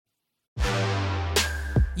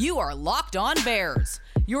You are Locked On Bears,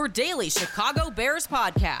 your daily Chicago Bears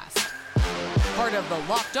podcast. Part of the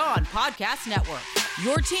Locked On Podcast Network,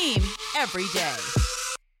 your team every day.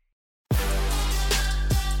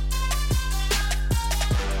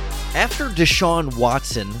 After Deshaun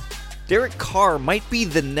Watson, Derek Carr might be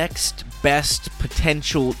the next best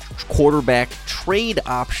potential quarterback trade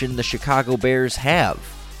option the Chicago Bears have.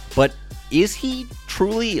 But is he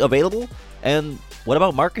truly available? And what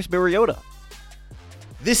about Marcus Mariota?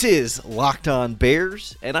 This is Locked On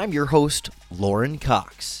Bears, and I'm your host, Lauren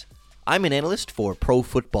Cox. I'm an analyst for Pro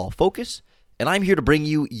Football Focus, and I'm here to bring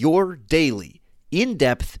you your daily,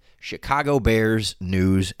 in-depth Chicago Bears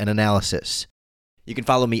news and analysis. You can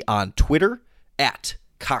follow me on Twitter at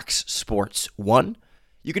CoxSports1.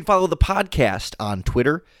 You can follow the podcast on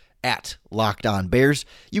Twitter at Locked On Bears.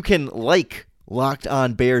 You can like Locked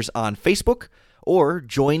On Bears on Facebook, or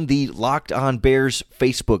join the Locked On Bears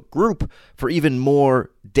Facebook group for even more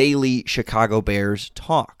daily Chicago Bears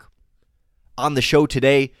talk. On the show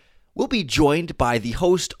today, we'll be joined by the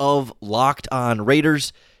host of Locked On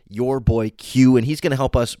Raiders, your boy Q, and he's going to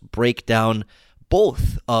help us break down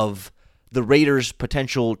both of the Raiders'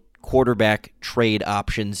 potential quarterback trade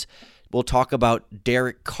options. We'll talk about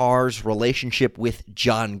Derek Carr's relationship with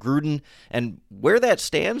John Gruden and where that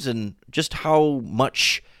stands and just how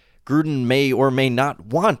much Gruden may or may not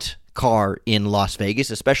want Carr in Las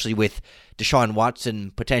Vegas, especially with Deshaun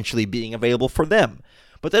Watson potentially being available for them.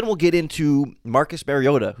 But then we'll get into Marcus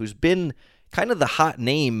Mariota, who's been kind of the hot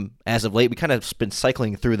name as of late. We kind of been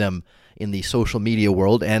cycling through them in the social media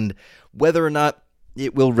world, and whether or not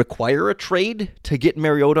it will require a trade to get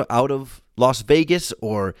Mariota out of Las Vegas,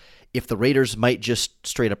 or if the Raiders might just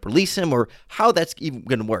straight up release him, or how that's even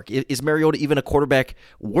going to work. Is Mariota even a quarterback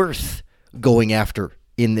worth going after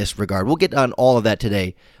in this regard? We'll get on all of that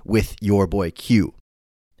today with your boy Q.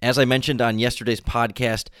 As I mentioned on yesterday's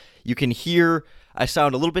podcast, you can hear I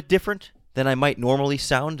sound a little bit different than I might normally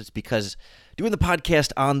sound. It's because doing the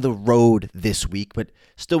podcast on the road this week, but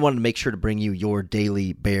still wanted to make sure to bring you your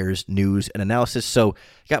daily Bears news and analysis. So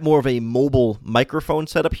got more of a mobile microphone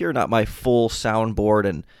setup here, not my full soundboard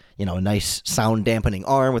and, a nice sound dampening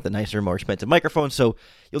arm with a nicer, more expensive microphone. So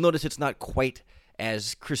you'll notice it's not quite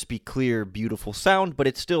as crispy, clear, beautiful sound, but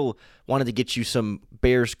it still wanted to get you some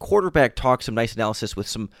Bears quarterback talk, some nice analysis with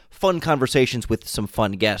some fun conversations with some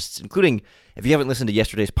fun guests, including, if you haven't listened to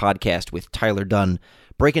yesterday's podcast with Tyler Dunn,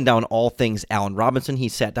 breaking down all things Allen Robinson. He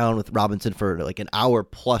sat down with Robinson for like an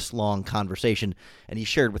hour-plus long conversation, and he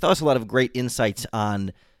shared with us a lot of great insights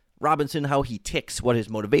on Robinson, how he ticks, what his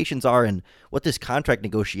motivations are, and what this contract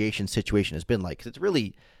negotiation situation has been like. 'Cause it's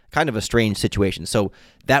really kind of a strange situation. So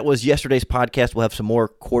that was yesterday's podcast. We'll have some more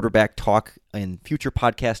quarterback talk in future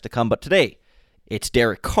podcasts to come. But today, it's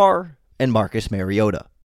Derek Carr and Marcus Mariota.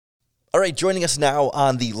 All right, joining us now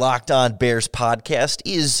on the Locked On Bears podcast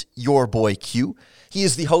is your boy Q. He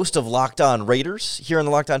is the host of Locked On Raiders here on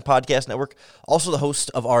the Locked On Podcast Network, also the host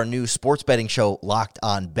of our new sports betting show, Locked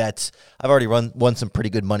On Bets. I've already won some pretty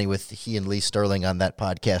good money with he and Lee Sterling on that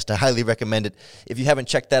podcast. I highly recommend it if you haven't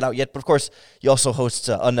checked that out yet. But of course, he also hosts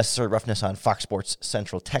Unnecessary Roughness on Fox Sports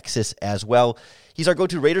Central Texas as well. He's our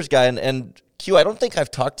go-to Raiders guy, and Q, I don't think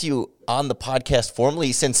I've talked to you on the podcast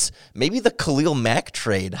formally since maybe the Khalil Mack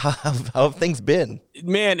trade. How have things been?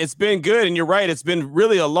 Man, it's been good, and you're right. It's been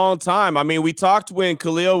really a long time. I mean, we talked when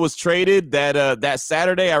Khalil was traded that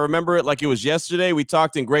Saturday. I remember it like it was yesterday. We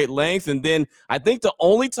talked in great length, and then I think the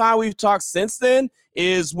only time we've talked since then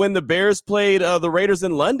is when the Bears played the Raiders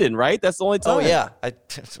in London, right? That's the only time. Oh, yeah.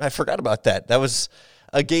 I forgot about that. That was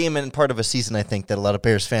a game and part of a season, I think, that a lot of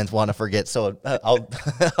Bears fans want to forget. So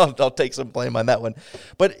I'll take some blame on that one.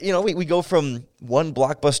 But, we go from one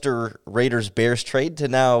blockbuster Raiders-Bears trade to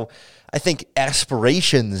now, I think,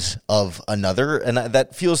 aspirations of another. And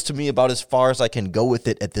that feels to me about as far as I can go with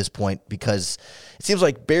it at this point, because it seems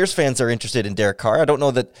like Bears fans are interested in Derek Carr. I don't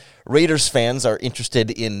know that Raiders fans are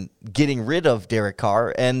interested in getting rid of Derek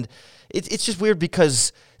Carr. And it's just weird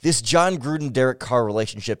because this John Gruden-Derek Carr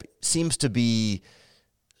relationship seems to be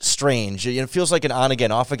strange. It feels like an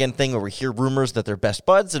on-again, off-again thing where we hear rumors that they're best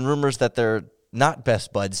buds and rumors that they're not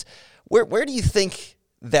best buds. Where do you think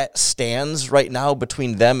that stands right now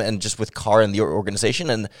between them and just with Carr and the organization,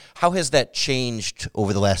 and how has that changed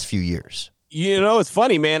over the last few years? It's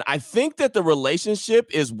funny, man. I think that the relationship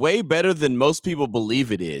is way better than most people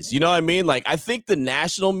believe it is. You know what I mean? Like, I think the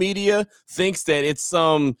national media thinks that it's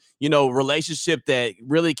some, relationship that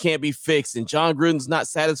really can't be fixed. And John Gruden's not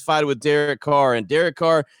satisfied with Derek Carr, and Derek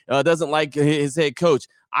Carr doesn't like his head coach.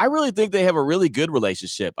 I really think they have a really good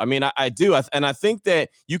relationship. I mean, I do. And I think that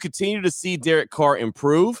you continue to see Derek Carr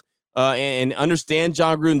improve. and understand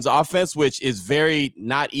John Gruden's offense, which is very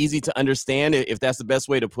not easy to understand, if that's the best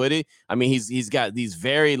way to put it. I mean, he's got these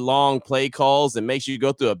very long play calls and makes you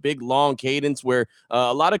go through a big, long cadence where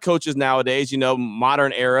a lot of coaches nowadays,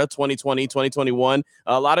 modern era, 2020, 2021,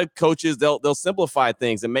 a lot of coaches, they'll simplify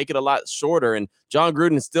things and make it a lot shorter. And John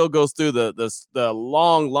Gruden still goes through the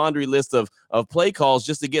long laundry list of play calls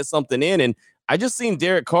just to get something in. And I just seen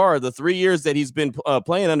Derek Carr, the 3 years that he's been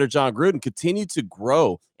playing under John Gruden, continue to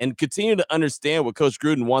grow and continue to understand what Coach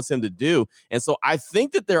Gruden wants him to do. And so I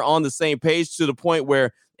think that they're on the same page to the point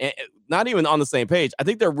where, not even on the same page, I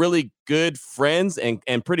think they're really good friends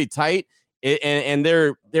and pretty tight, and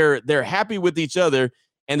they're happy with each other.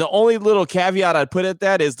 And the only little caveat I'd put at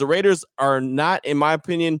that is the Raiders are not, in my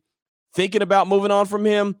opinion, thinking about moving on from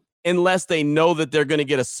him unless they know that they're going to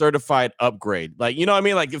get a certified upgrade. Like, you know what I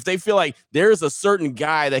mean? Like, if they feel like there's a certain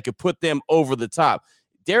guy that could put them over the top.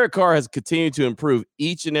 Derek Carr has continued to improve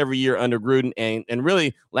each and every year under Gruden, and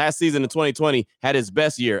really last season in 2020 had his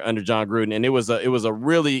best year under John Gruden, and it was a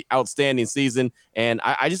really outstanding season. And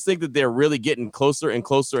I just think that they're really getting closer and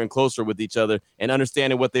closer and closer with each other and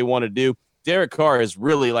understanding what they want to do. Derek Carr is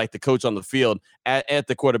really like the coach on the field at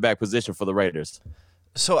the quarterback position for the Raiders.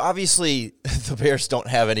 So obviously the Bears don't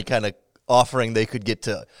have any kind of offering they could get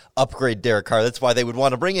to upgrade Derek Carr. That's why they would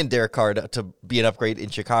want to bring in Derek Carr to be an upgrade in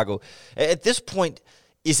Chicago. At this point,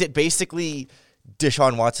 is it basically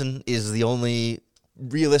Deshaun Watson is the only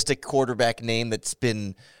realistic quarterback name that's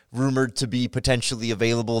been rumored to be potentially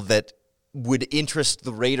available that would interest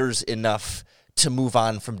the Raiders enough to move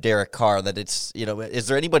on from Derek Carr? That it's, is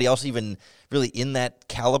there anybody else even really in that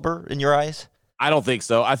caliber in your eyes? I don't think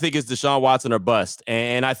so. I think it's Deshaun Watson or bust.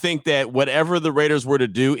 And I think that whatever the Raiders were to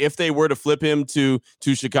do, if they were to flip him to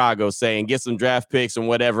Chicago, say, and get some draft picks and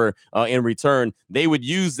whatever in return, they would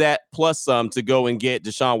use that plus some to go and get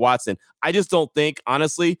Deshaun Watson. I just don't think,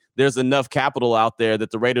 honestly, there's enough capital out there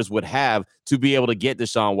that the Raiders would have to be able to get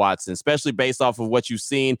Deshaun Watson, especially based off of what you've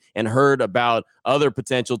seen and heard about other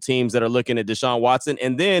potential teams that are looking at Deshaun Watson.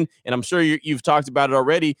 And then, and I'm sure you've talked about it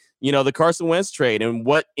already, the Carson Wentz trade and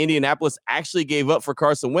what Indianapolis actually gave up for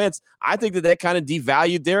Carson Wentz. I think that kind of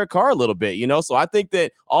devalued Derek Carr a little bit, So I think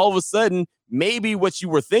that all of a sudden, maybe what you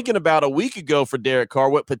were thinking about a week ago for Derek Carr,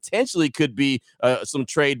 what potentially could be some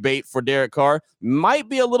trade bait for Derek Carr, might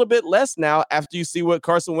be a little bit less now after you see what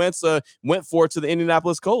Carson Wentz went for to the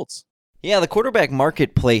Indianapolis Colts. Yeah, the quarterback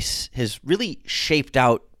marketplace has really shaped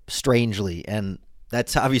out strangely, and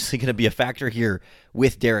that's obviously going to be a factor here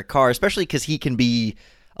with Derek Carr, especially because he can be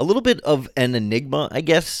a little bit of an enigma, I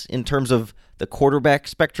guess, in terms of the quarterback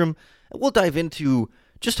spectrum. We'll dive into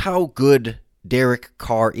just how good Derek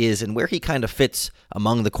Carr is and where he kind of fits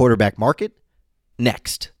among the quarterback market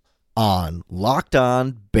next on Locked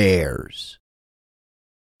On Bears.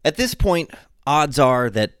 At this point, odds are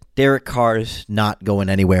that Derek Carr is not going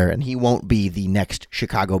anywhere and he won't be the next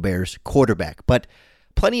Chicago Bears quarterback, but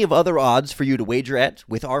plenty of other odds for you to wager at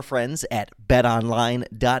with our friends at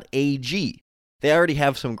betonline.ag. They already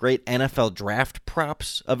have some great NFL draft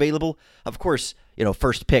props available. Of course,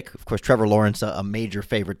 first pick, Trevor Lawrence, a major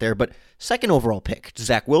favorite there. But second overall pick,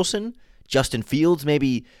 Zach Wilson, Justin Fields,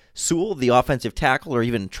 maybe Sewell, the offensive tackle, or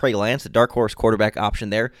even Trey Lance, the dark horse quarterback option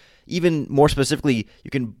there. Even more specifically, you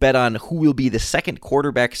can bet on who will be the second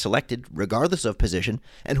quarterback selected, regardless of position,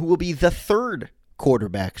 and who will be the third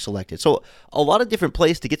quarterback selected. So a lot of different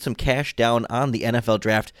plays to get some cash down on the NFL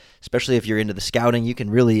draft, especially if you're into the scouting. You can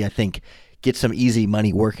really, I think, get some easy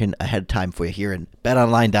money working ahead of time for you here, and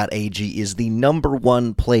betonline.ag is the number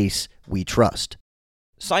one place we trust.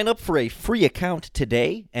 Sign up for a free account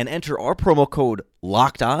today and enter our promo code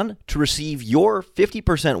LOCKEDON to receive your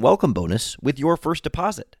 50% welcome bonus with your first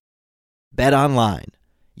deposit. BetOnline,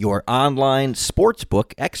 your online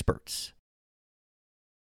sportsbook experts.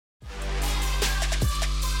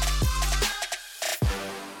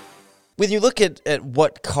 When you look at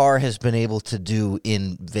what Carr has been able to do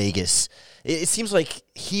in Vegas, it seems like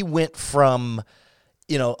he went from,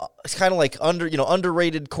 it's kind of like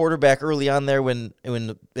underrated quarterback early on there when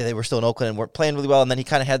they were still in Oakland and weren't playing really well, and then he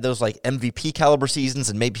kind of had those like MVP caliber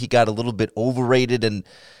seasons, and maybe he got a little bit overrated, and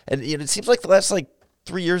it seems like the last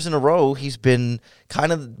 3 years in a row he's been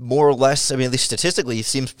kind of more or less, at least statistically, he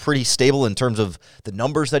seems pretty stable in terms of the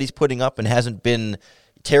numbers that he's putting up and hasn't been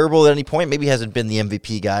terrible at any point. Maybe he hasn't been the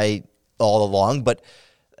MVP guy all along, but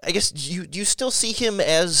I guess do you still see him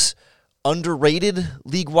as underrated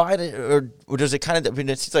league-wide, or does it kind of,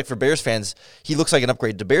 it seems like for Bears fans, he looks like an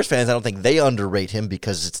upgrade to Bears fans. I don't think they underrate him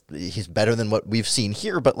because he's better than what we've seen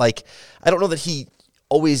here, but I don't know that he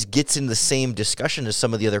always gets in the same discussion as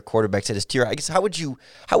some of the other quarterbacks at his tier. I guess how would you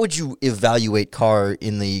evaluate Carr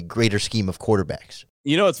in the greater scheme of quarterbacks?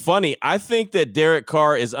 You know, it's funny. I think that Derek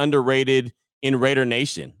Carr is underrated in Raider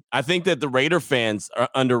Nation. I think that the Raider fans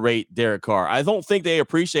underrate Derek Carr. I don't think they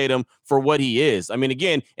appreciate him for what he is. I mean,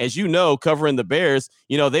 again, as you know, covering the Bears,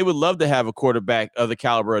 they would love to have a quarterback of the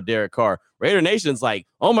caliber of Derek Carr. Raider Nation's like,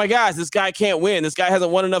 oh my gosh, this guy can't win. This guy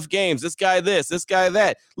hasn't won enough games. This guy this guy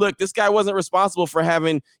that. Look, this guy wasn't responsible for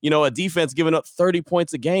having, a defense giving up 30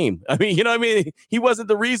 points a game. I mean, he wasn't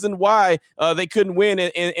the reason why they couldn't win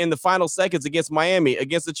in the final seconds against Miami,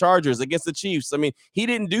 against the Chargers, against the Chiefs. I mean, he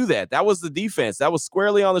didn't do that. That was the defense. That was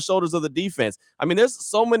squarely on the shoulders of the defense. I mean, there's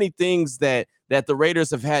so many things that the Raiders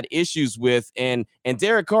have had issues with. And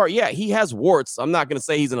Derek Carr, yeah, he has warts. I'm not going to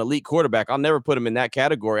say he's an elite quarterback. I'll never put him in that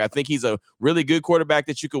category. I think he's a really good quarterback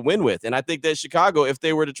that you could win with. And I think that Chicago, if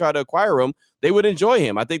they were to try to acquire him, they would enjoy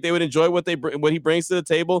him. I think they would enjoy what he brings to the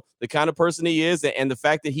table, the kind of person he is, and the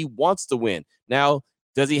fact that he wants to win. Now,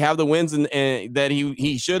 does he have the wins and that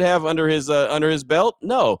he should have under his belt?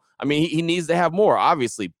 No. I mean, he needs to have more,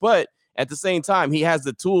 obviously. But at the same time, he has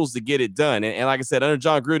the tools to get it done. And like I said, under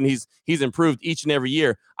John Gruden, he's improved each and every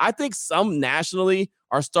year. I think some nationally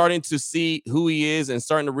are starting to see who he is and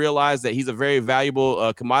starting to realize that he's a very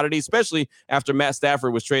valuable commodity, especially after Matt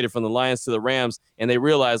Stafford was traded from the Lions to the Rams. And they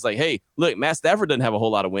realized, like, hey, look, Matt Stafford doesn't have a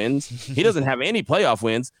whole lot of wins. He doesn't have any playoff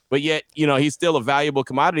wins, but yet, he's still a valuable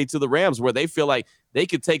commodity to the Rams where they feel like they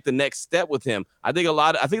could take the next step with him. I think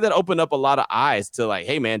that opened up a lot of eyes to like,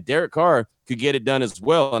 hey man, Derek Carr could get it done as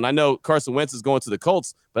well. And I know Carson Wentz is going to the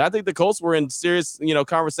Colts, but I think the Colts were in serious,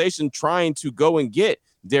 conversation trying to go and get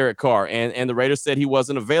Derek Carr, and the Raiders said he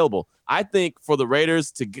wasn't available. I think for the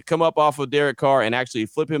Raiders to come up off of Derek Carr and actually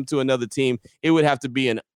flip him to another team, it would have to be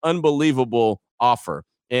an unbelievable offer.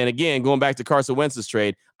 And again, going back to Carson Wentz's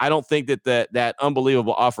trade, I don't think that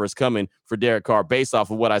unbelievable offer is coming for Derek Carr based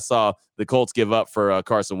off of what I saw the Colts give up for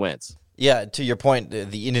Carson Wentz. Yeah, to your point,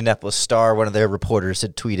 the Indianapolis Star, one of their reporters,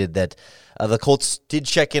 had tweeted that the Colts did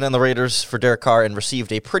check in on the Raiders for Derek Carr and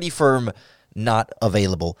received a pretty firm not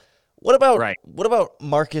available. What about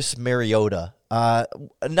Marcus Mariota?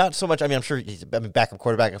 Not so much. I mean, I'm sure he's backup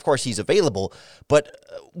quarterback. Of course, he's available. But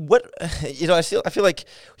I feel like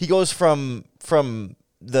he goes from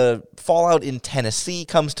the fallout in Tennessee,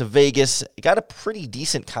 comes to Vegas, got a pretty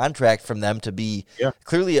decent contract from them to be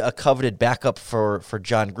clearly a coveted backup for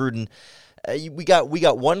John Gruden. We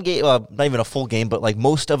got one game, not even a full game, but like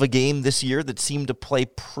most of a game this year that seemed to play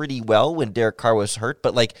pretty well when Derek Carr was hurt.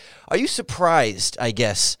 But like, are you surprised, I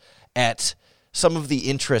guess, at some of the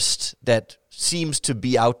interest that seems to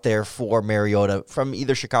be out there for Mariota from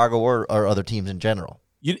either Chicago or other teams in general?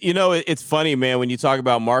 It's funny, man, when you talk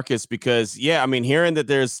about Marcus, because, I mean, hearing that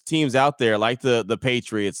there's teams out there like the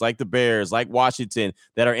Patriots, like the Bears, like Washington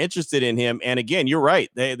that are interested in him. And again, you're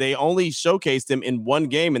right. They only showcased him in one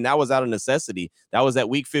game, and that was out of necessity. That was that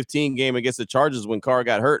Week 15 game against the Chargers when Carr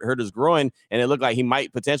got hurt his groin, and it looked like he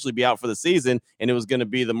might potentially be out for the season, and it was going to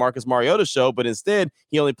be the Marcus Mariota show. But instead,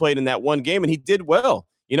 he only played in that one game, and he did well.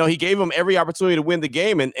 He gave them every opportunity to win the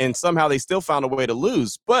game, and somehow they still found a way to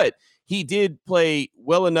lose. But he did play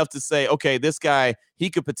well enough to say, okay, this guy, he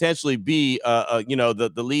could potentially be,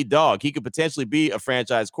 the lead dog. He could potentially be a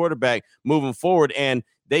franchise quarterback moving forward. And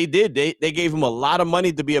they did. They gave him a lot of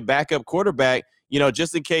money to be a backup quarterback,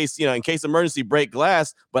 just in case emergency break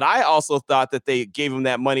glass. But I also thought that they gave him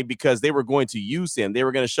that money because they were going to use him. They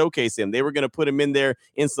were going to showcase him. They were going to put him in there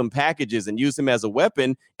in some packages and use him as a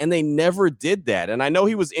weapon. And they never did that. And I know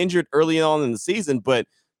he was injured early on in the season, but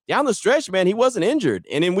down the stretch, man, he wasn't injured.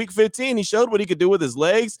 And in Week 15, he showed what he could do with his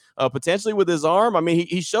legs, potentially with his arm. I mean,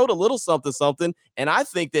 he showed a little something. And I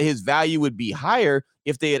think that his value would be higher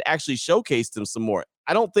if they had actually showcased him some more.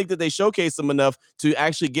 I don't think that they showcased him enough to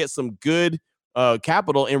actually get some good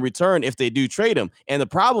capital in return if they do trade him. And the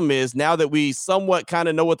problem is, now that we somewhat kind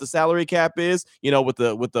of know what the salary cap is, with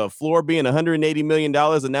the floor being $180 million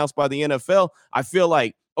announced by the NFL, I feel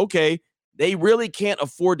like, okay, they really can't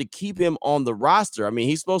afford to keep him on the roster. I mean,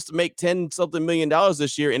 he's supposed to make $10-something million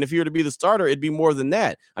this year, and if he were to be the starter, it'd be more than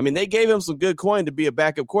that. I mean, they gave him some good coin to be a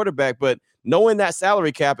backup quarterback, but knowing that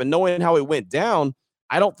salary cap and knowing how it went down,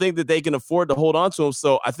 I don't think that they can afford to hold on to him.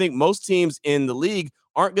 So I think most teams in the league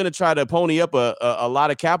aren't going to try to pony up a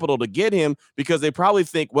lot of capital to get him, because they probably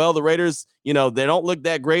think, well, the Raiders, they don't look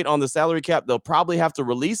that great on the salary cap. They'll probably have to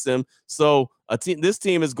release him. So this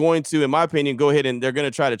team is going to, in my opinion, go ahead and they're going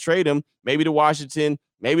to try to trade him, maybe to Washington,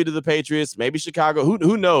 maybe to the Patriots, maybe Chicago,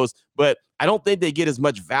 who knows? But I don't think they get as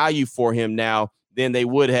much value for him now than they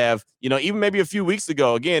would have, even maybe a few weeks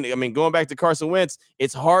ago. Again, I mean, going back to Carson Wentz,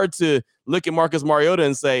 it's hard to look at Marcus Mariota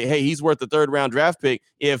and say, hey, he's worth the third-round draft pick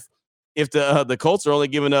if the Colts are only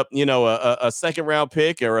giving up, a second-round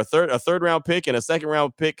pick or a third-round pick and a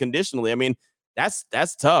second-round pick conditionally. I mean, that's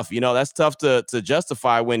tough. That's tough to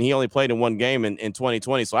justify when he only played in one game in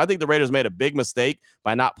 2020. So I think the Raiders made a big mistake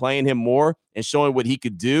by not playing him more and showing what he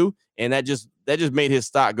could do. And that just made his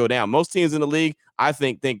stock go down. Most teams in the league, I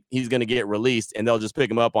think he's going to get released and they'll just pick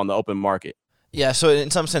him up on the open market. Yeah, so in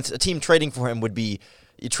some sense, a team trading for him would be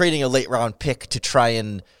trading a late-round pick to try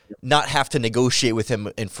and not have to negotiate with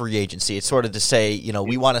him in free agency. It's sort of to say,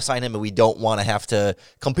 we want to sign him and we don't want to have to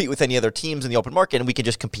compete with any other teams in the open market, and we can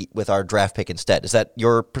just compete with our draft pick instead. Is that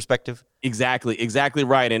your perspective? Exactly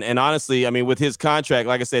right. And honestly, I mean, with his contract,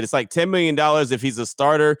 like I said, it's like $10 million if he's a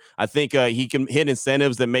starter. I think he can hit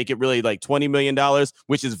incentives that make it really like $20 million,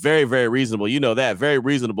 which is very, very reasonable. Very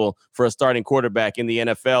reasonable for a starting quarterback in the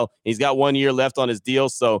NFL. He's got 1 year left on his deal.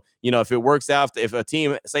 So, if it works out, if a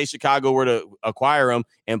team, say Chicago, were to acquire him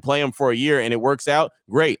and play him for a year and it works out,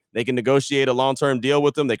 great. They can negotiate a long-term deal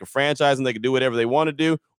with him. They can franchise him. They can do whatever they want to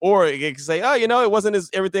do. Or it can say, it wasn't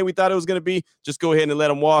everything we thought it was going to be. Just go ahead and let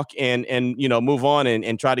him walk and move on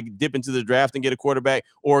and try to dip into the draft and get a quarterback,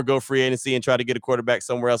 or go free agency and try to get a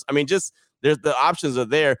there's the options are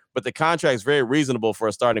there, but the contract is very reasonable for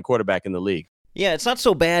a starting quarterback in the league. Yeah, it's not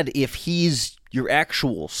so bad if he's your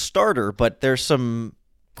actual starter, but there's some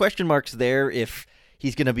question marks there if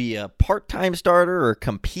he's going to be a part-time starter or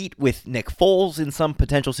compete with Nick Foles in some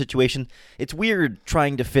potential situation. It's weird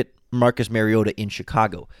trying to fit Marcus Mariota in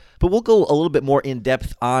Chicago. But we'll go a little bit more in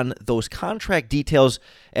depth on those contract details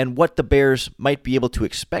and what the Bears might be able to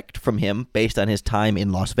expect from him based on his time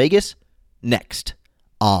in Las Vegas next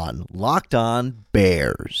on Locked On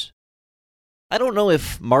Bears. I don't know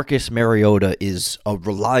if Marcus Mariota is a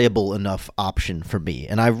reliable enough option for me,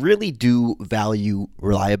 and I really do value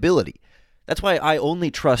reliability. That's why I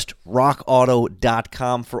only trust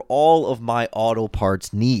RockAuto.com for all of my auto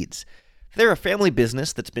parts needs. They're a family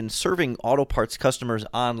business that's been serving auto parts customers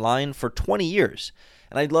online for 20 years,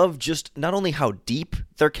 and I love just not only how deep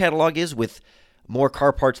their catalog is with more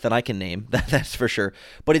car parts than I can name, that's for sure,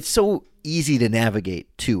 but it's so easy to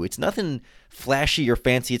navigate too. It's nothing flashy or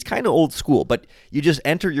fancy. It's kind of old school, but you just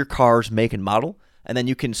enter your car's make and model, and then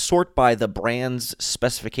you can sort by the brands,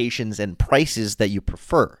 specifications, and prices that you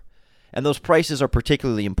prefer. And those prices are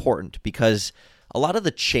particularly important because a lot of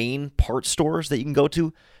the chain part stores that you can go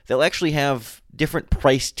to, they'll actually have different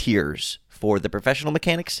price tiers for the professional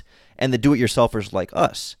mechanics and the do-it-yourselfers like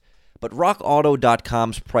us. But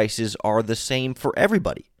RockAuto.com's prices are the same for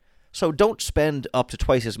everybody. So don't spend up to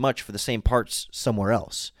twice as much for the same parts somewhere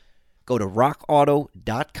else. Go to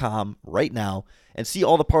RockAuto.com right now and see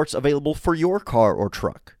all the parts available for your car or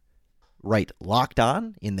truck. Write Locked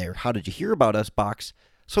On in their How Did You Hear About Us box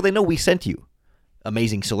so they know we sent you.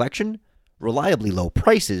 Amazing selection, reliably low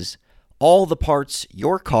prices, all the parts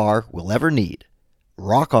your car will ever need.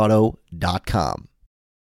 RockAuto.com.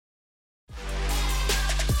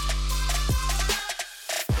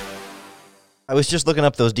 I was just looking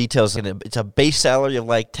up those details, and it's a base salary of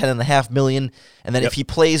like $10.5 million, and then if he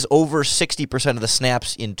plays over 60% of the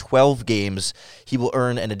snaps in 12 games, he will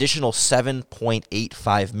earn an additional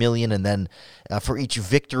 $7.85 million, and then for each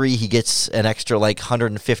victory, he gets an extra like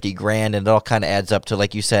 $150,000, and it all kind of adds up to,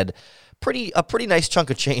 like you said, a pretty nice chunk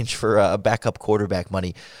of change for a backup quarterback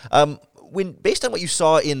money. Based on what you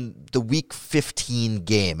saw in the Week 15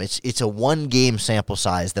 game, it's a one-game sample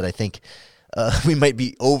size that I think we might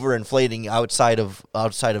be overinflating outside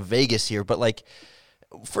of Vegas here. But like,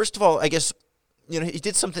 first of all, I guess he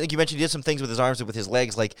did something. Like you mentioned, he did some things with his arms and with his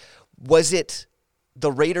legs. Like, was it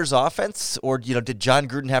the Raiders' offense, or did John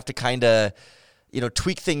Gruden have to kind of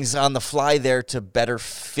tweak things on the fly there to better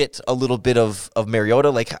fit a little bit of Mariota?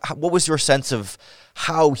 Like, what was your sense of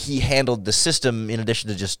how he handled the system in addition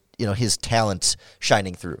to just his talents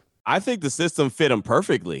shining through? I think the system fit him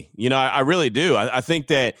perfectly. I really do. I think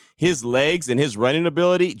that his legs and his running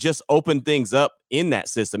ability just opened things up in that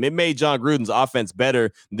system. It made John Gruden's offense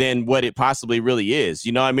better than what it possibly really is.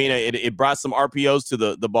 It brought some RPOs to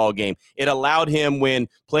the ball game. It allowed him, when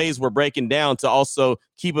plays were breaking down, to also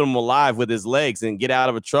keep him alive with his legs and get out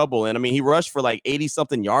of trouble. And he rushed for like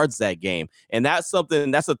 80-something yards that game. And that's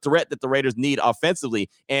a threat that the Raiders need offensively.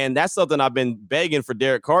 And that's something I've been begging for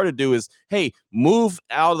Derek Carr to do is, hey, move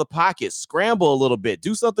out of the pocket, scramble a little bit,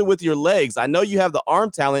 do something with your legs. I know you have the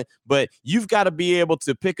arm talent, but you've got to be able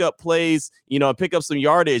to pick up plays, pick up some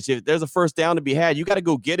yardage. If there's a first down to be had, you got to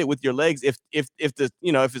go get it with your legs if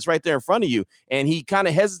it's right there in front of you. And he kind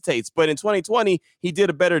of hesitates. But in 2020, he did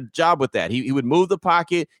a better job with that. He would move the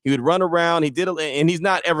pocket, he would run around, and he's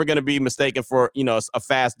not ever going to be mistaken for, a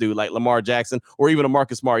fast dude like Lamar Jackson or even a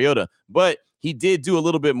Marcus Mariota. But he did do a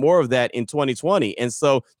little bit more of that in 2020. And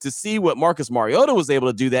so to see what Marcus Mariota was able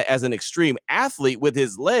to do that as an extreme athlete with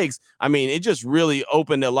his legs, I mean, it just really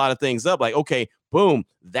opened a lot of things up. Like, okay, boom,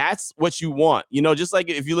 that's what you want. Just like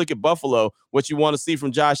if you look at Buffalo, what you want to see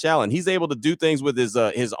from Josh Allen. He's able to do things with his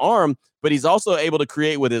arm, but he's also able to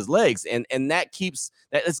create with his legs. And that gives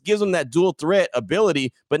him that dual threat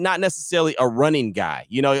ability, but not necessarily a running guy.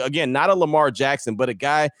 Again, not a Lamar Jackson, but a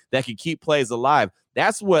guy that can keep plays alive.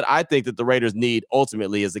 That's what I think that the Raiders need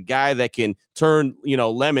ultimately, is a guy that can turn,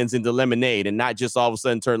 lemons into lemonade and not just all of a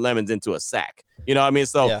sudden turn lemons into a sack. You know what I mean?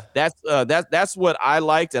 So yeah. That's what I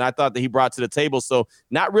liked, and I thought that he brought to the table. So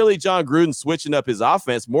not really John Gruden switching up his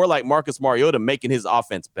offense, more like Marcus Mariota making his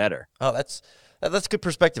offense better. Oh, that's good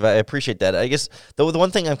perspective. I appreciate that. I guess the one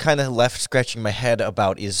thing I'm kind of left scratching my head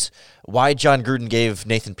about is why John Gruden gave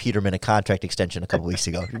Nathan Peterman a contract extension a couple weeks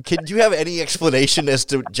ago. Do you have any explanation as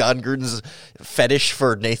to John Gruden's fetish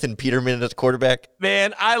for Nathan Peterman as quarterback?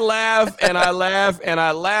 Man, I laugh and I laugh and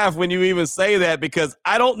I laugh when you even say that, because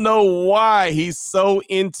I don't know why he's so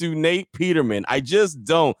into Nate Peterman. I just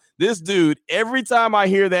don't. This dude, every time I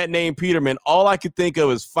hear that name Peterman, all I could think of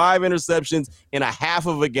is 5 interceptions in a half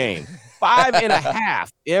of a game.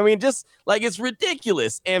 5.5. I mean, just like, it's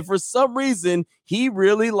ridiculous. And for some reason, he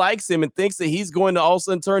really likes him and thinks that he's going to all of a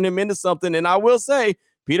sudden turn him into something. And I will say,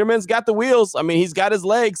 Peterman's got the wheels. I mean, he's got his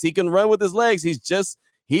legs. He can run with his legs.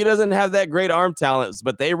 He doesn't have that great arm talent,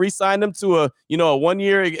 but they re-signed him to a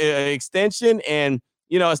 1-year extension. And,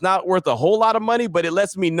 it's not worth a whole lot of money, but it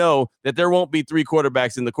lets me know that there won't be 3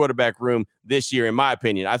 quarterbacks in the quarterback room this year, in my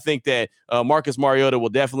opinion. I think that Marcus Mariota will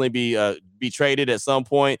definitely be traded at some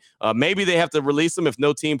point. Maybe they have to release him if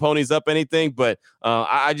no team ponies up anything, but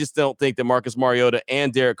I just don't think that Marcus Mariota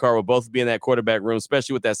and Derek Carr will both be in that quarterback room,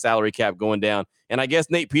 especially with that salary cap going down. And I guess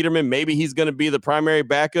Nate Peterman, maybe he's going to be the primary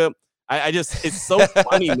backup. It's so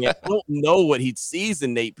funny, man. I don't know what he sees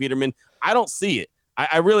in Nate Peterman. I don't see it.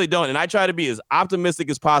 I really don't. And I try to be as optimistic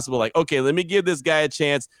as possible. Like, okay, let me give this guy a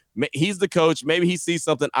chance. He's the coach. Maybe he sees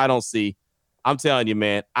something I don't see. I'm telling you,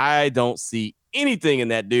 man, I don't see anything in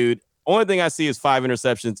that dude. Only thing I see is 5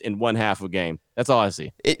 interceptions in one half of a game. That's all I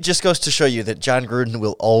see. It just goes to show you that John Gruden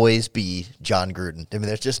will always be John Gruden. I mean,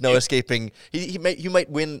 there's just no escaping. He might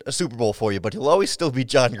win a Super Bowl for you, but he'll always still be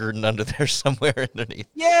John Gruden under there somewhere underneath.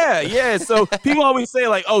 Yeah. So people always say,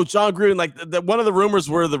 like, oh, John Gruden, like one of the rumors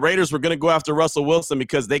were the Raiders were going to go after Russell Wilson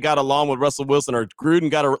because they got along with Russell Wilson, or Gruden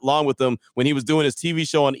got along with him when he was doing his TV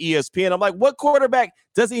show on ESPN. I'm like, what quarterback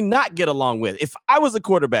does he not get along with? If I was a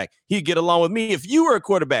quarterback, he'd get along with me. If you were a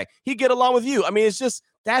quarterback, he'd get along with you. I mean,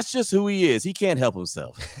 that's just who he is. He can't help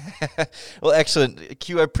himself. Well, excellent.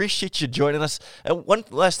 Q, I appreciate you joining us. And one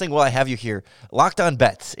last thing while I have you here, Locked On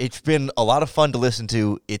Bets. It's been a lot of fun to listen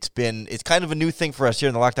to. It's kind of a new thing for us here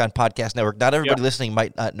in the Locked On Podcast Network. Not everybody listening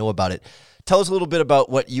might not know about it. Tell us a little bit about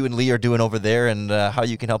what you and Lee are doing over there and how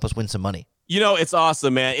you can help us win some money. It's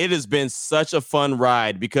awesome, man. It has been such a fun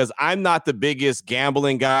ride because I'm not the biggest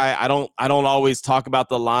gambling guy. I don't always talk about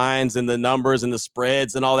the lines and the numbers and the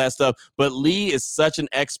spreads and all that stuff. But Lee is such an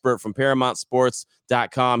expert from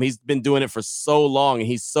ParamountSports.com. He's been doing it for so long, and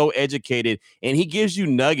he's so educated, and he gives you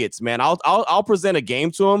nuggets, man. I'll present a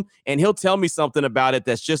game to him, and he'll tell me something about it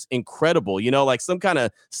that's just incredible. Like some kind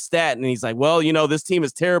of stat, and he's like, well, this team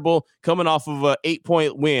is terrible coming off of a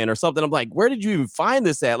 8-point win or something. I'm like, where did you even find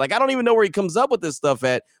this at? Like, I don't even know where he comes up with this stuff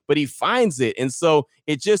at, but he finds it. And so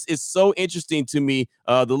it just is so interesting to me,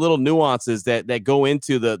 the little nuances that go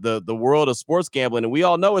into the world of sports gambling. And we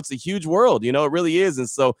all know it's a huge world, it really is. And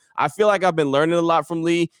so I feel like I've been learning a lot from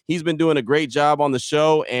Lee. He's been doing a great job on the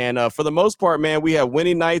show. And for the most part, man, we have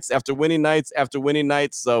winning nights after winning nights after winning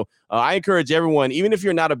nights. So I encourage everyone, even if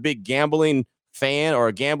you're not a big gambling fan or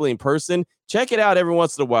a gambling person, check it out every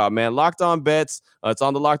once in a while, man. Locked On Bets. It's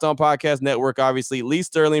on the Locked On Podcast Network, obviously. Lee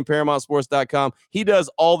Sterling, ParamountSports.com. He does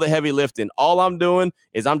all the heavy lifting. All I'm doing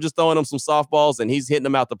is I'm just throwing him some softballs, and he's hitting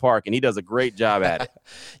them out the park, and he does a great job at it.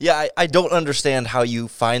 Yeah, I don't understand how you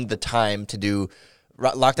find the time to do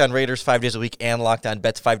Locked On Raiders 5 days a week and Locked On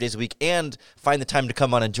Bets 5 days a week and find the time to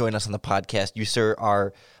come on and join us on the podcast. You, sir,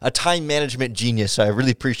 are a time management genius, so I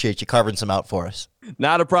really appreciate you carving some out for us.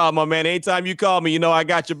 Not a problem, my man. Anytime you call me, I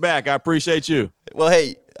got your back. I appreciate you. Well,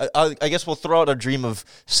 hey, I guess we'll throw out a dream of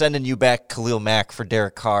sending you back Khalil Mack for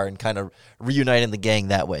Derek Carr and kind of reuniting the gang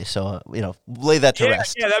that way. So, lay that to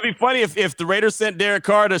rest. Yeah, that'd be funny if the Raiders sent Derek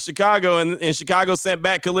Carr to Chicago and Chicago sent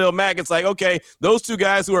back Khalil Mack. It's like, okay, those two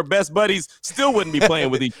guys who are best buddies still wouldn't be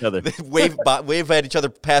playing with each other. wave at each other,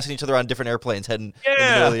 passing each other on different airplanes heading in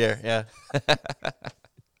the middle of the air. Yeah.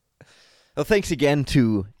 Well, thanks again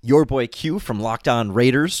to your boy Q from Locked On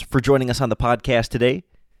Raiders for joining us on the podcast today.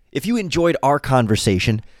 If you enjoyed our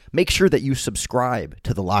conversation, make sure that you subscribe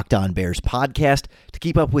to the Locked On Bears podcast to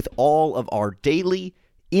keep up with all of our daily,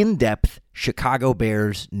 in-depth Chicago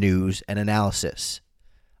Bears news and analysis.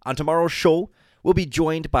 On tomorrow's show, we'll be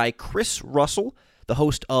joined by Chris Russell, the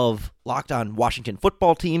host of Locked On Washington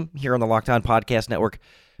Football Team here on the Locked On Podcast Network,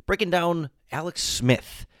 breaking down Alex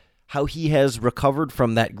Smith, how he has recovered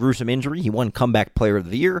from that gruesome injury. He won Comeback Player of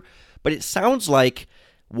the Year, but it sounds like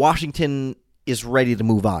Washington is ready to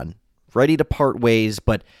move on, ready to part ways,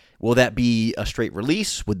 but will that be a straight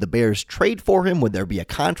release? Would the Bears trade for him? Would there be a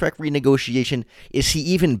contract renegotiation? Is he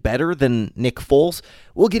even better than Nick Foles?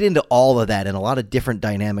 We'll get into all of that and a lot of different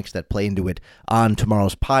dynamics that play into it on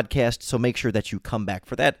tomorrow's podcast, so make sure that you come back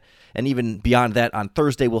for that. And even beyond that, on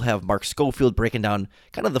Thursday, we'll have Mark Schofield breaking down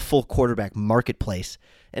kind of the full quarterback marketplace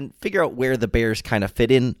and figure out where the Bears kind of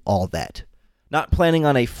fit in, all that. Not planning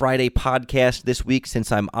on a Friday podcast this week since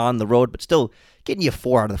I'm on the road, but still getting you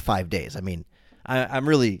 4 out of the 5 days. I mean, I'm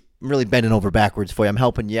really bending over backwards for you. I'm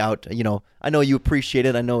helping you out. You know, I know you appreciate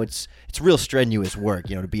it. I know it's real strenuous work,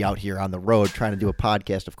 you know, to be out here on the road trying to do a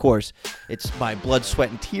podcast. Of course, it's my blood,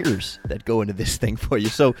 sweat, and tears that go into this thing for you.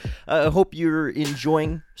 So I hope you're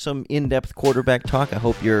enjoying some in-depth quarterback talk. I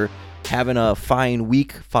hope you're having a fine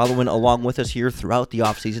week following along with us here throughout the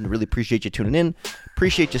offseason. Really appreciate you tuning in.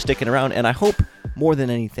 Appreciate you sticking around. And I hope, more than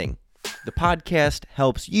anything, the podcast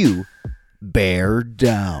helps you bear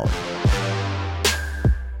down.